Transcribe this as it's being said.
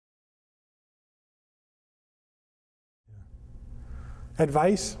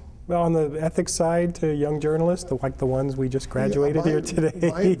Advice on the ethics side to young journalists, like the ones we just graduated here today?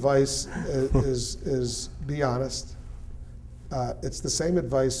 My advice is be honest. It's the same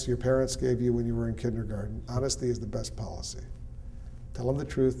advice your parents gave you when you were in kindergarten. Honesty is the best policy. Tell them the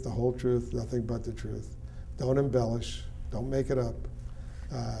truth, the whole truth, nothing but the truth. Don't embellish. Don't make it up.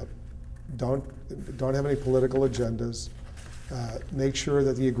 Don't have any political agendas. Make sure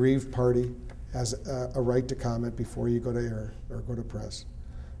that the aggrieved party has a right to comment before you go to air or go to press.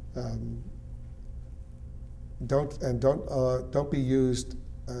 Don't be used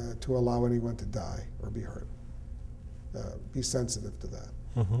to allow anyone to die or be hurt. Be sensitive to that.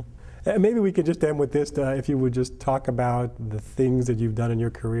 Mm-hmm. And maybe we could just end with this, if you would just talk about the things that you've done in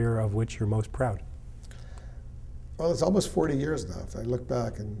your career of which you're most proud. Well, it's almost 40 years now, if I look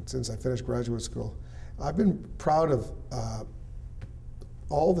back, and since I finished graduate school. I've been proud of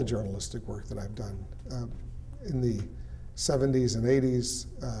all the journalistic work that I've done in the 70s and 80s,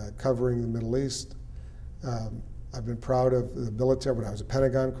 covering the Middle East. I've been proud of the military, when I was a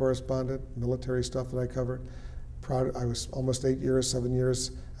Pentagon correspondent, military stuff that I covered. I was almost 7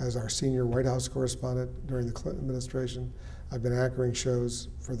 years as our senior White House correspondent during the Clinton administration. I've been anchoring shows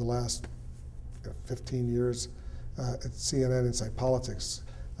for the last 15 years at CNN Inside Politics.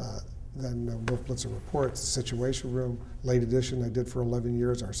 Then Wolf Blitzer Reports, The Situation Room, Late Edition I did for 11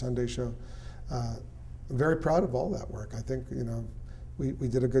 years, our Sunday show. I'm very proud of all that work. I think we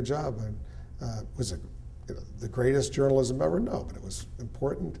did a good job. And was it the greatest journalism ever? No, but it was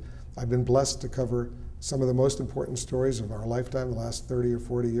important. I've been blessed to cover some of the most important stories of our lifetime, the last 30 or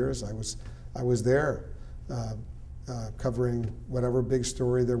 40 years. I was there covering whatever big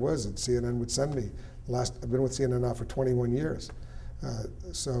story there was that CNN would send me. I've been with CNN now for 21 years.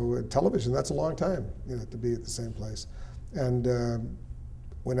 So television, that's a long time, to be at the same place. And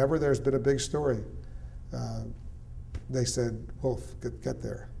whenever there's been a big story, they said, Wolf, get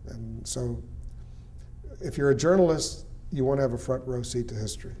there. And so if you're a journalist, you want to have a front row seat to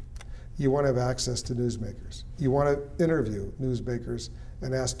history. You want to have access to newsmakers. You want to interview newsmakers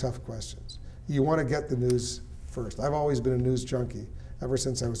and ask tough questions. You want to get the news first. I've always been a news junkie ever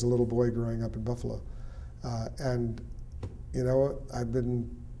since I was a little boy growing up in Buffalo. And I've been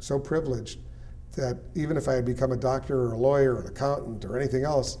so privileged that even if I had become a doctor or a lawyer or an accountant or anything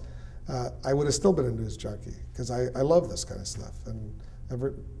else, I would have still been a news junkie because I love this kind of stuff. And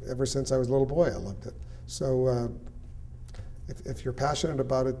ever since I was a little boy, I loved it. So if you're passionate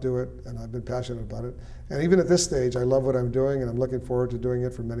about it, do it, and I've been passionate about it. And even at this stage, I love what I'm doing, and I'm looking forward to doing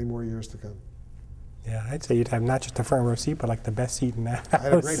it for many more years to come. Yeah, I'd say you'd have not just a front row seat, but like the best seat in that house. I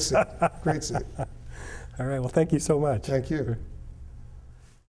had a great seat, great seat. All right, well, thank you so much. Thank you.